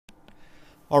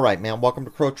All right, man. Welcome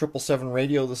to Crow 777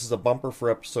 Radio. This is a bumper for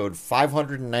episode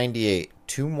 598.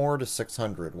 Two more to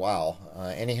 600. Wow.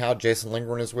 Anyhow, Jason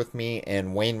Lindgren is with me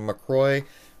and Wayne McCroy,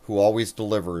 who always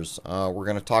delivers. We're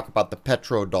going to talk about the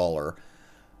petrodollar.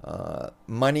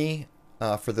 Money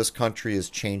for this country is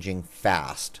changing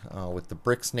fast. With the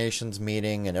BRICS nations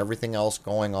meeting and everything else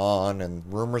going on and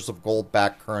rumors of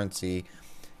gold-backed currency,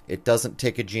 it doesn't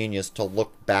take a genius to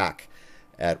look back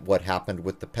at what happened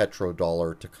with the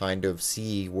petrodollar to kind of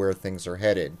see where things are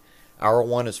headed. Hour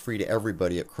 1 is free to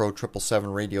everybody at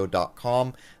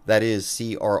crow777radio.com. That is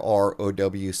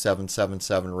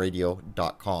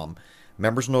CRROW777radio.com.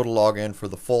 Members know to log in for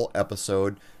the full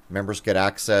episode. Members get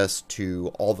access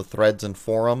to all the threads and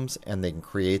forums, and they can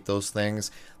create those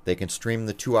things. They can stream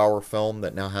the 2-hour film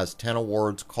that now has 10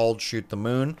 awards called Shoot the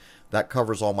Moon. That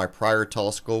covers all my prior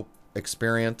telescope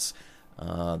experience.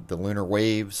 The lunar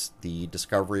waves, the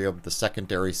discovery of the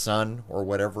secondary sun, or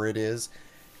whatever it is,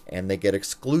 and they get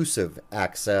exclusive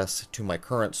access to my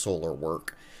current solar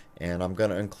work. And I'm going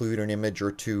to include an image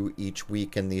or two each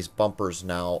week in these bumpers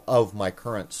now of my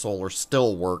current solar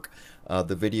still work.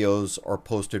 The videos are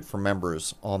posted for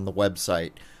members on the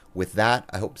website. With that,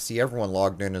 I hope to see everyone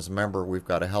logged in as a member. We've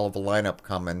got a hell of a lineup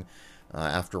coming.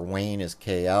 After Wayne is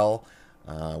KL.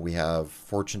 We have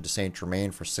Fortune to Saint Germain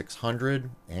for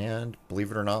 600, and believe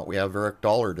it or not, we have Eric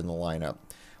Dollard in the lineup.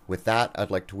 With that,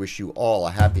 I'd like to wish you all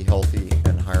a happy, healthy,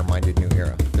 and higher-minded new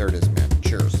era. There it is, man.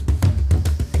 Cheers.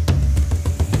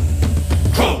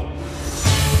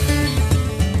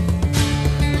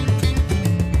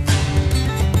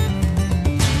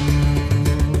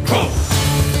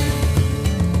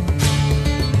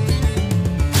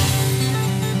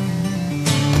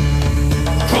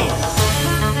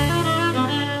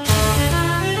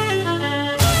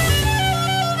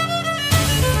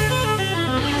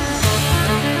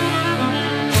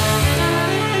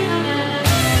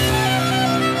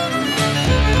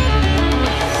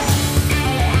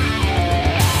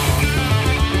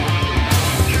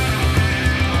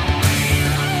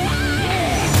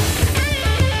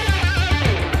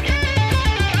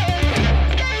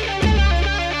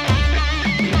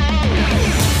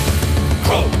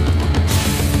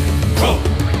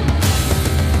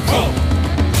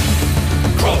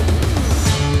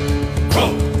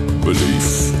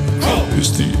 Belief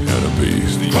is the enemy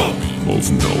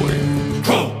of knowing.